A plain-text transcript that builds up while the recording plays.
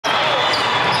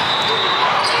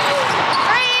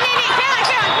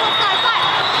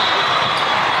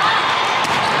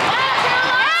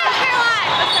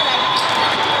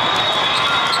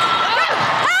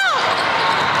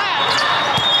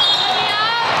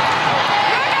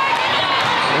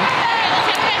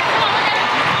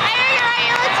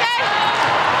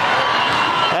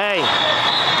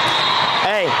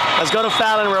Let's go to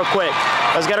Fallon real quick.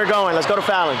 Let's get her going. Let's go to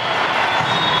Fallon.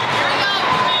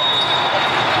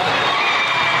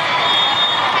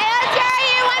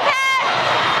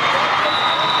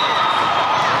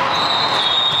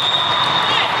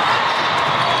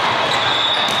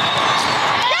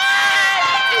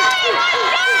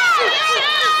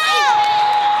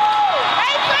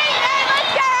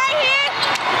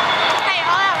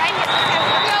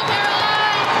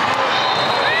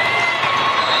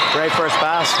 Great first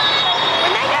pass.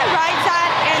 When they go right side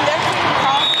and they're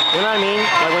crossing. You know what I mean?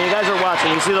 Like when you guys are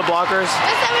watching, you see the blockers?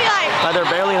 Like they're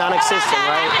barely non-existent,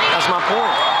 right? That's my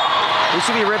point. We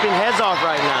should be ripping heads off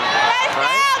right now.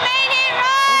 Right?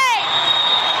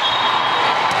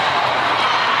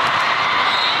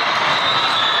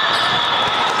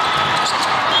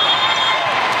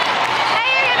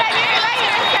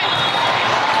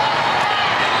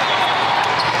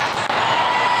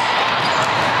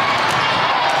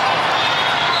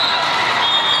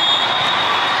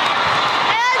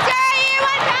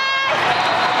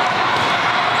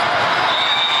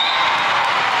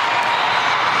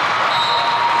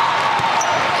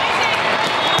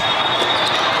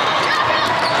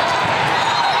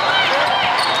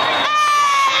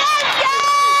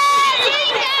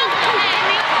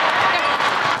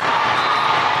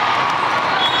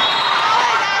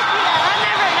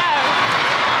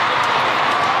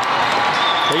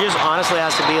 There just honestly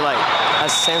has to be like a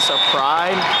sense of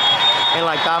pride, and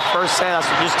like that first set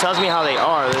just tells me how they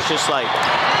are. It's just like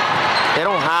they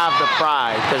don't have the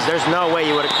pride, because there's no way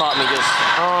you would have caught me just,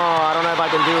 oh, I don't know if I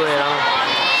can do it.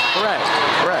 Correct,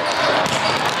 correct.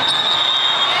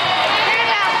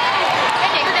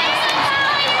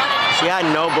 She had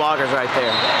no blockers right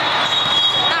there.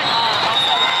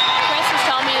 Chris was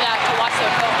telling me that to watch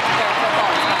their football.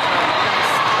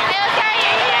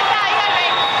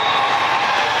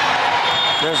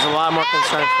 There's a lot more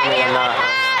concern for me than that.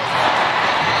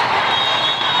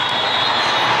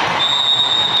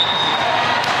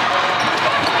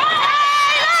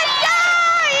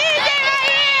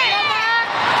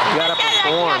 You gotta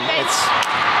perform. That's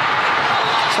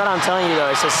what I'm telling you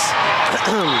though. It's just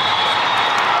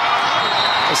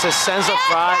it's a sense of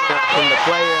pride in the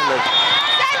player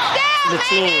and the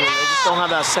team. They just don't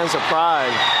have that sense of pride.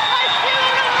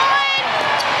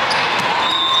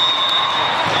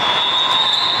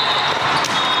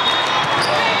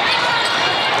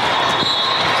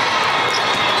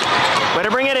 Way to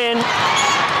bring it in. She's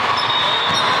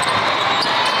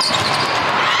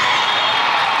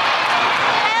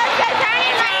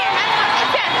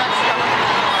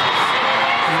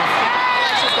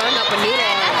going up with noodles.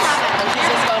 And she's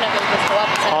just going up and just go up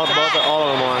and All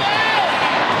of them are.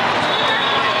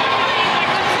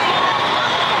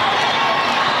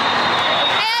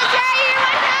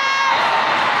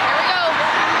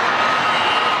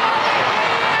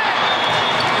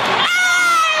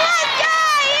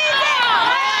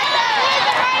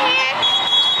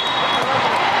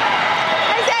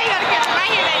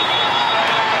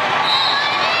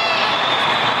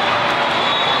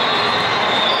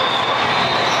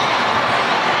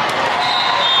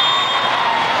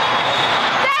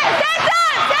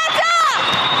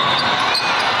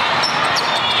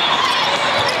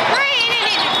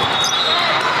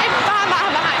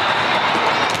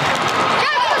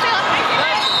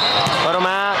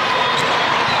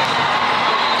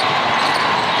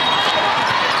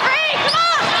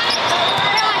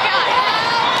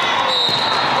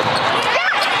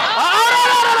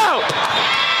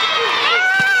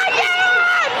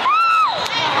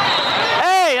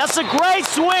 That's a great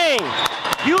swing.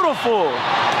 Beautiful.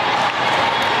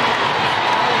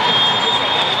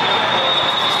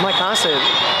 It's my concept.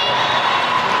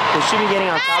 We should be getting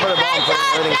on top of the ball and putting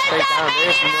everything straight down.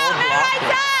 There's no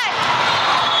blocking.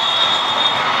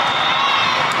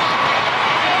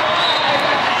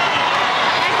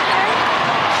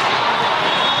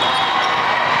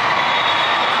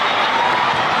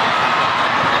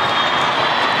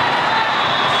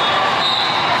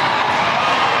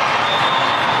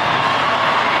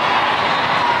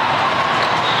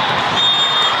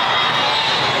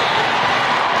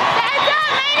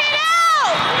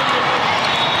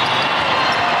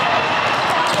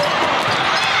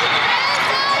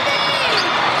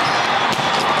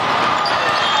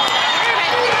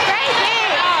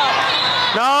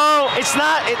 It's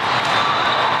not,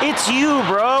 it's you,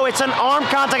 bro. It's an arm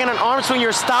contact and an arm swing.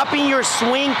 You're stopping your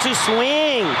swing to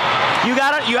swing. You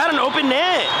had an open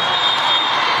net.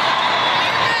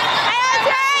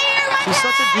 She's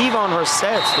such a diva on her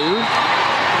sets, dude.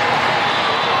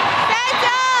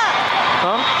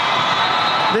 Huh?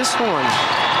 This one.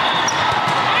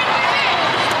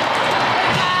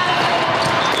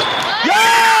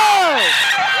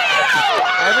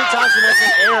 Every time she makes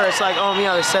an error, it's like, oh,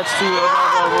 yeah, the set's too, blah,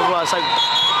 blah, blah, blah. It's like,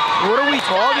 what are we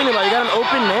talking about? You got an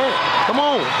open net. Come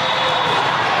on.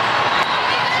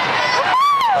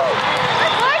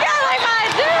 Look at like my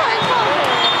doing.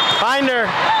 Find her.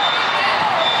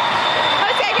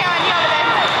 Okay, Cameron, you over there.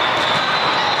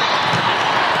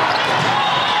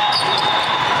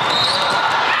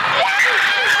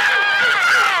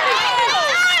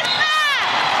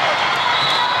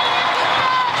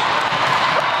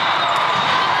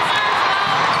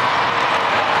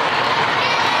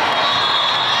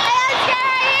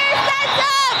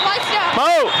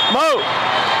 Mo!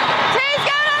 T's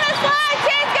going on the slide!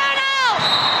 T's going out!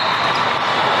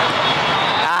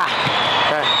 Ah!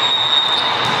 Okay.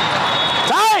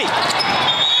 Tight!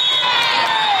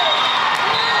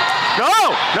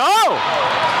 No! No!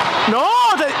 No!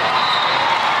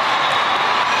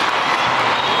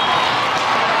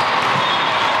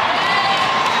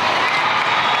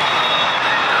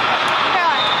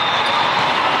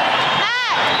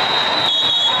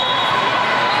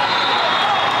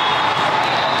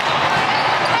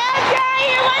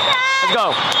 Let's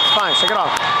go. It's fine. Shake it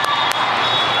off.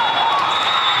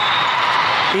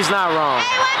 He's not wrong.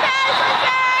 Hey, one pass, let's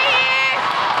go here!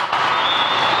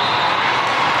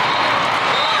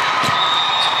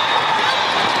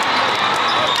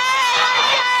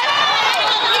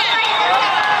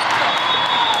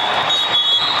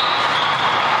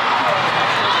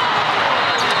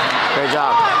 Great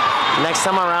job. Next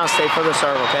time around, stay for the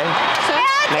serve, okay?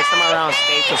 Next time around,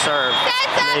 stay to serve.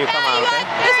 And then you come out, okay?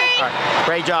 All right.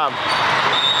 Great job.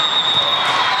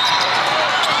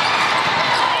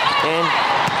 In.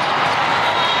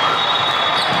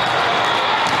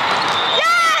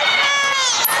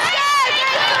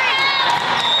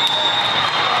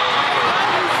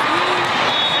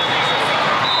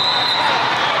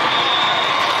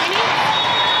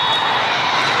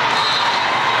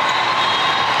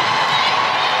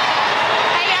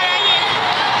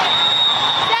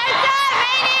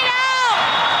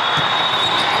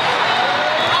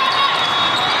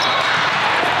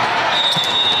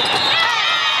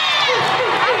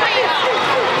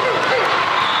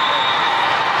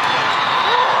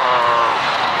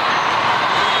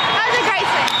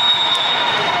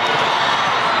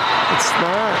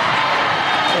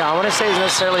 Say it's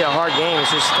necessarily a hard game.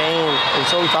 It's just staying.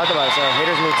 It's what we talked about. So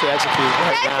hitters need to execute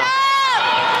right now.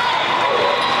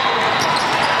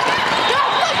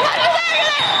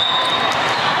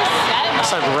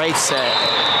 That's a great set.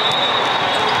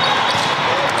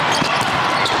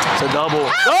 It's a double.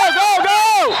 Go, go,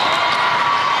 go!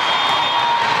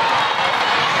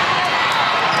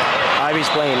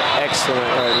 Ivy's playing excellent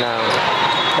right now.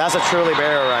 That's a truly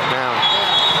bearer right now.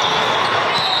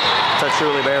 It's a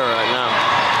truly bearer right now.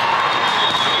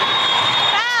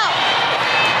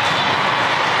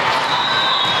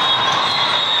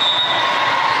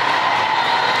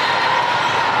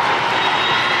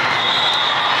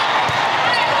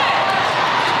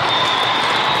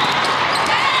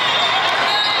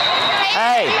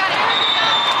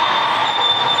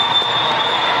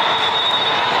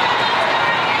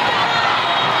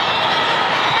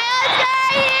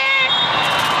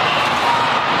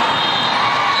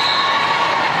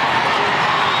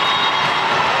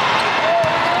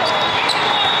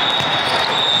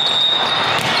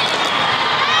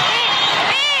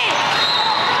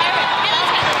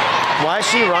 Why is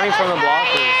she running from the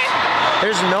blockers?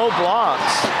 There's no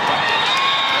blocks.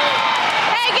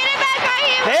 Hey, get it back right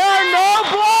here. There are no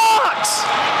blocks.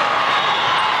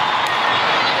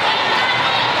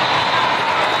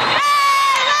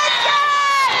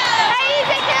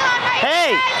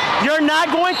 Hey, you're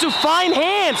not going to find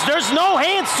hands. There's no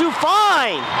hands to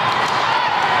find.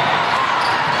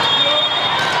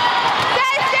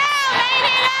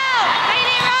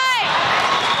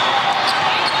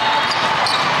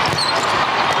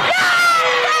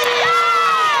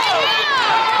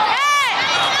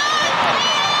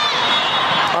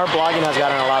 Our blocking has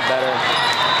gotten a lot better,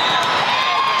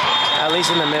 at least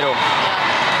in the middle. Hey,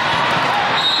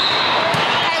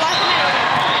 watch the middle.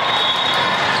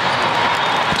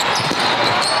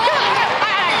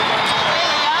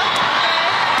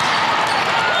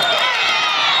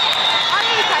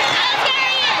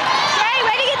 Hey,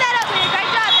 way to get that up there. Great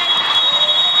job, man.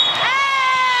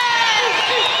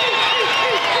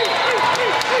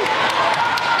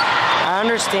 I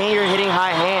understand you're hitting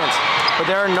high hands, but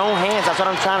there are no hands. That's what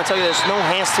I'm trying to tell you. There's no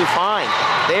hands to find.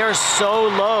 They are so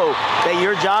low that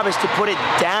your job is to put it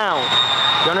down.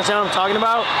 You understand what I'm talking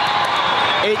about?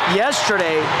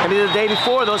 Yesterday, maybe the day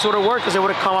before, those would have worked because they would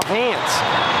have come off hands.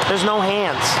 There's no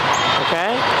hands,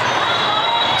 okay?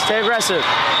 Stay aggressive.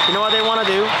 You know what they want to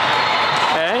do,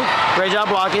 okay? okay? Great job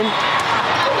blocking.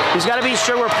 We just gotta be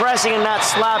sure we're pressing and not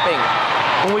slapping.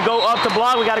 When we go up to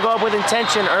block, we gotta go up with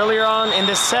intention. Earlier on in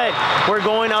this set, we're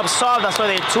going up soft, that's why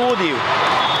they tooled you.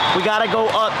 We gotta go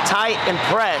up tight and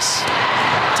press.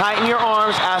 Tighten your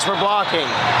arms as we're blocking.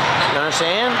 You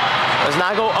understand? Let's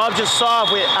not go up just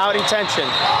soft without intention.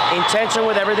 Intention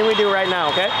with everything we do right now,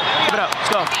 okay? Keep it up, let's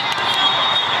go. I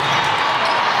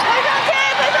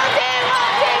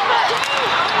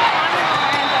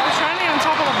was trying to be on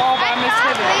top of the ball, but I missed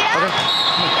it. Okay.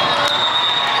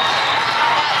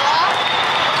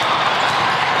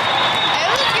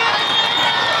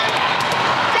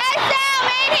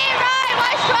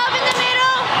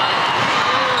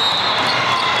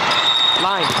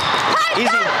 Line.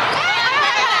 Easy.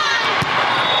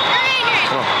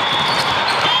 Come on.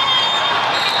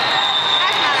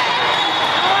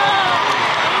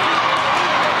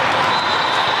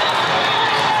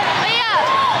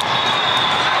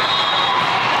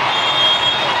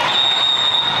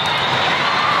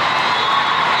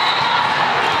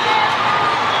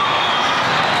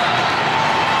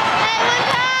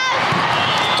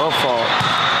 Go fault.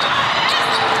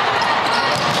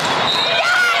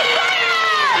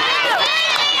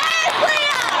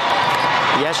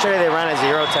 Yesterday they ran at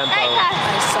 0 tempo. I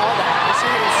saw that. I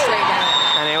saw it straight down.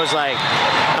 And it was like,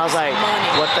 I was like,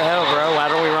 what the hell, bro? Why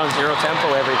don't we run 0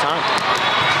 tempo every time?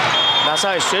 That's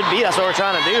how it should be. That's what we're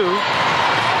trying to do.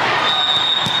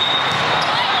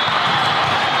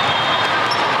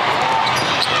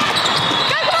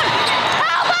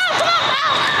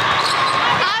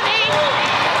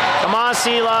 Come on,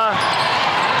 Sela.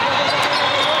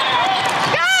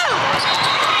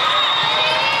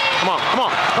 Come on, come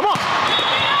on, come on.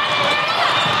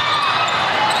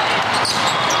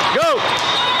 Go.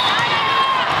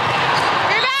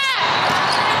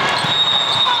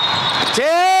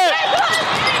 Tip.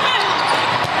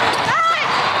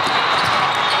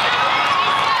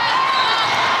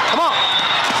 Come on.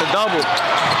 It's a double.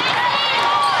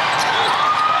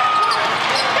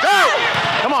 Go.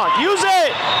 Come on, use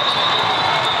it.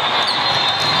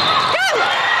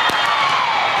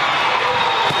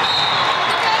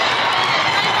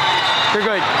 You're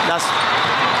good. That's.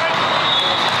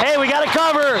 Hey, we gotta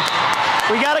cover.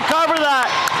 We gotta cover that.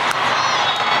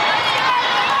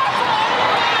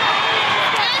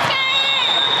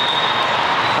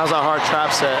 That was a hard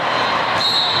trap set.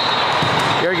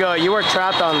 You're good. You were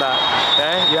trapped on that.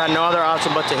 Okay? You had no other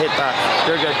option but to hit that.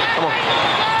 You're good. Come on.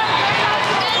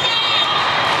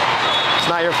 It's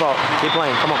not your fault. Keep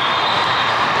playing. Come on.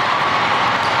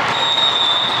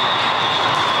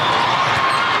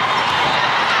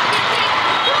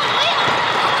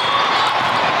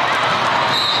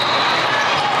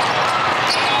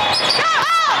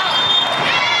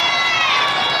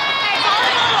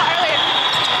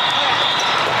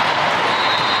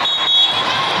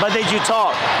 But did you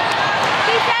talk?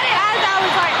 He said it as I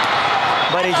was like.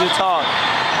 But did you talk?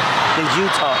 Did you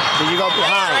talk? Did you go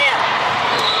behind? Okay,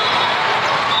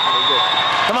 good.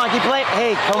 Come on, keep playing.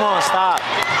 Hey, come on, stop.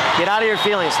 Get out of your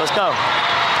feelings. Let's go.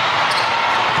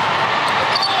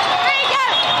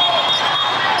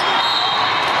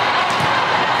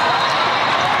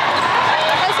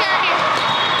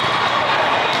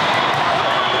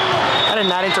 I did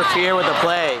not interfere with the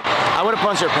play. I would have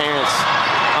punched your parents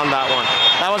on that one.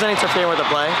 That wasn't interfering with the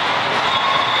play.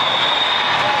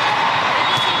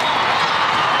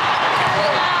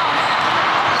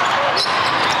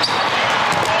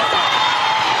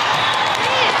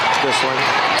 This one.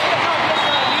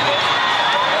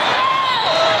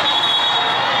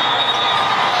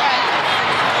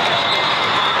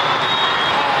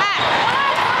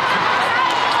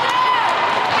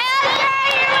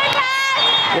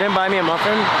 You didn't buy me a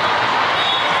muffin?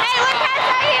 Hey, look past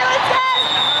right here. Let's go.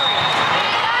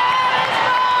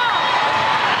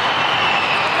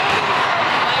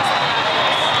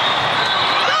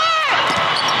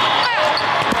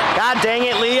 God dang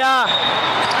it, Leah.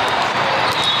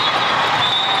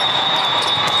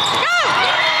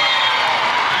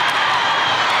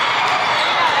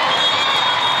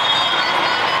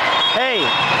 Hey,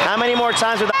 how many more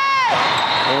times with that?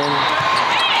 In.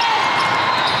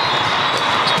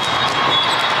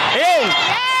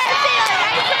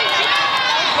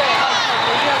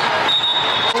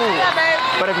 Ooh.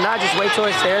 But if not, just wait till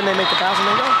it's there and they make the pass and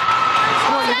then go.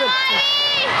 Come on, you're good.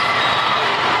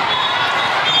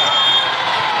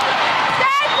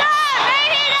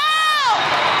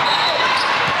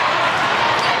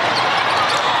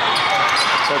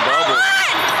 So double.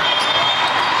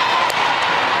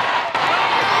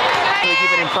 They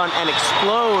keep it in front and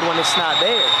explode when it's not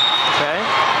there. Okay?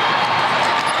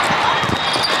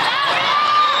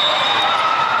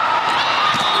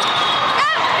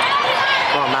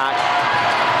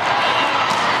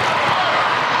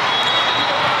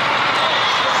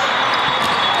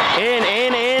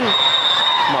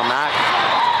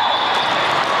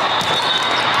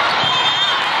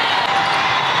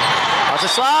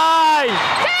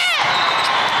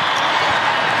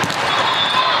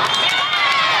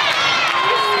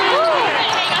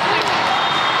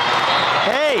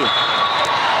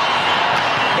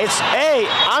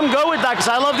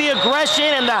 aggression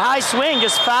and the high swing,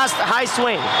 just fast, high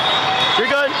swing. You're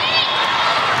good.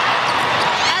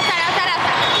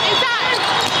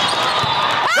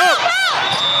 Go!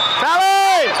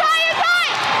 Sally!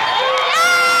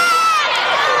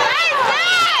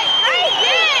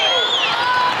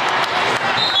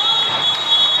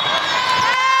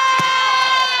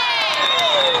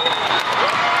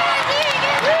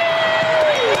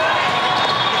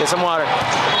 Get some water.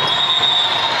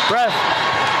 Breath.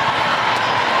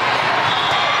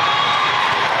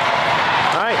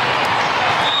 All right.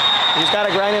 You just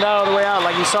gotta grind it out all the way out,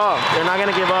 like you saw. They're not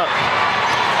gonna give up.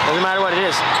 Doesn't matter what it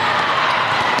is.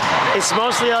 It's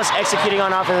mostly us executing on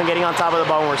offense and getting on top of the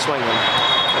ball when we're swinging.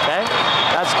 Okay?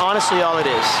 That's honestly all it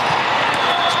is.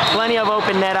 There's plenty of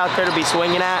open net out there to be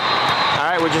swinging at. All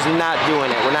right, we're just not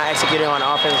doing it. We're not executing on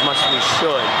offense as much as we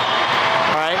should.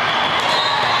 All right?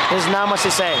 There's not much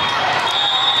to say.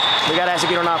 We gotta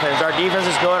execute on offense. Our defense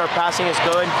is good, our passing is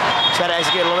good. Just gotta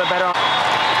execute a little bit better.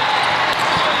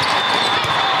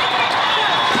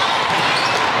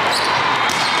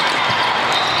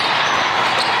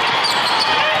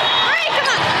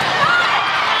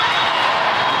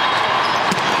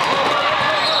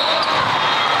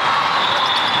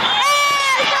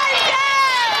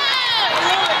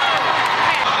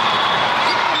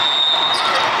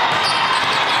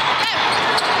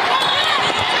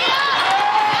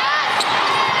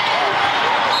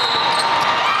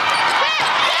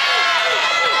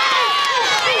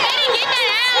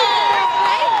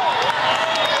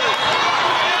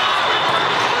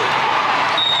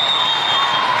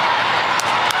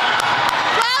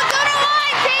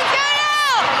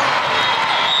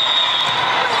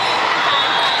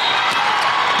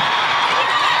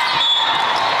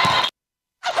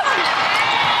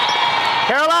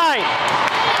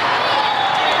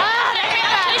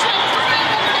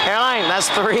 That's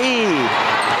 3.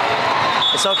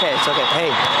 It's okay, it's okay. Hey,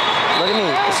 look at me,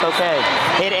 it's okay.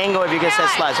 Hit angle if you get set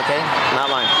slides, okay? Not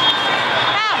mine.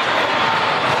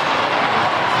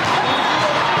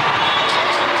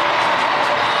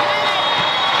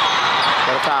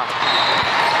 Go to top.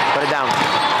 Put it down.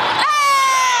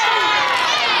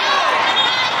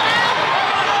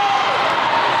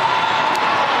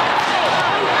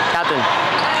 Captain.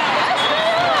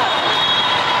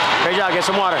 Great job, get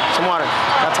some water,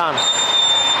 Got time.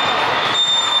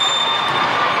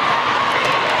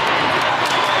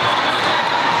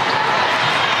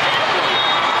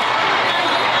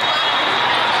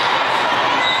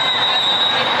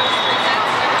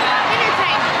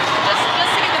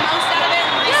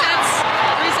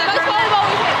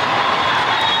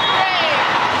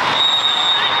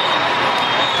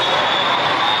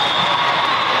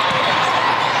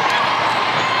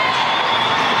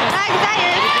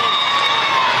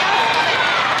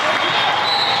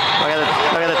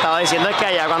 Diciendo es que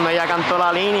allá cuando ella cantó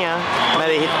la línea, me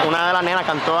dijiste, una de las nenas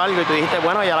cantó algo y tú dijiste,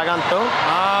 bueno, ella la cantó.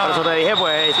 Por eso te dije,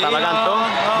 pues, esta la cantó.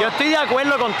 Yo estoy de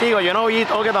acuerdo contigo, yo no vi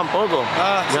toque tampoco.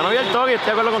 Yo no vi el toque, estoy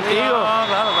de acuerdo contigo.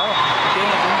 Claro.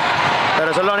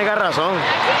 Pero eso es la única razón.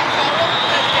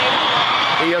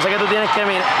 Y yo sé que tú tienes que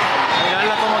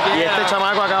mirarla como quieras. Y este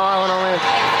chamaco acá abajo no me...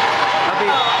 Papi,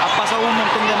 has pasado un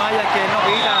montón de mallas que él no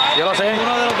quita. Yo lo sé.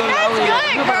 Uno de los dos lados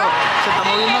y pero se está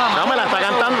moviendo la mano. No, me la está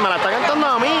cantando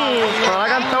a mí. No la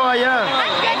cantó allá.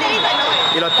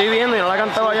 Y lo estoy viendo y no la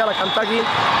cantaba allá, la canta aquí.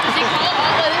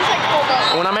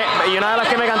 Y una de las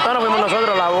que me cantó no fuimos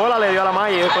nosotros. La bola le dio a la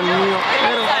malla y yo, coño.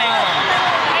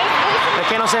 Es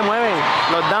que no se mueven,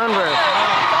 los downers.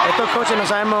 Estos coches no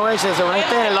saben moverse, se ponen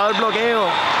en el lado del bloqueo,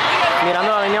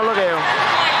 mirando la línea de bloqueo.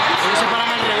 Ellos se paran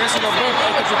al revés, si los ves,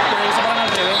 ellos se paran al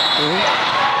revés.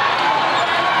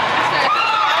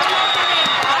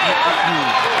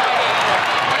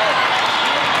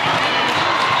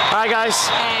 All right, guys.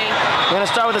 We're gonna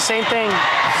start with the same thing,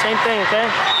 okay?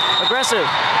 Aggressive.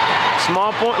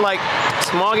 Small point, like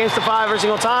small games to 5 every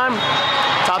single time.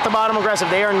 Top to bottom aggressive.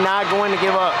 They are not going to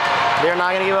give up. They're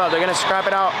not going to give up. They're going to scrap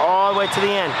it out all the way to the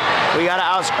end. We got to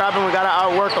out-scrap them. We got to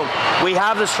outwork them. We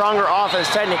have the stronger offense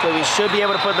technically. We should be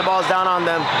able to put the balls down on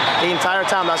them the entire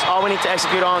time. That's all we need to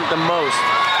execute on the most.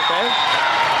 Okay?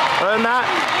 Other than that,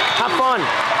 have fun.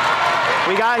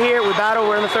 We got here. We battled.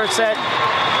 We're in the 3rd set.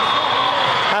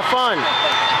 Have fun.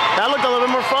 That looked a little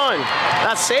bit more fun.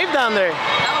 That save down there.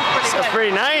 That's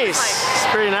pretty nice. It's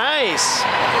pretty nice.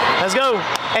 Let's go.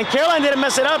 And Caroline didn't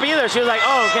mess it up either. She was like,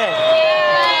 oh, okay.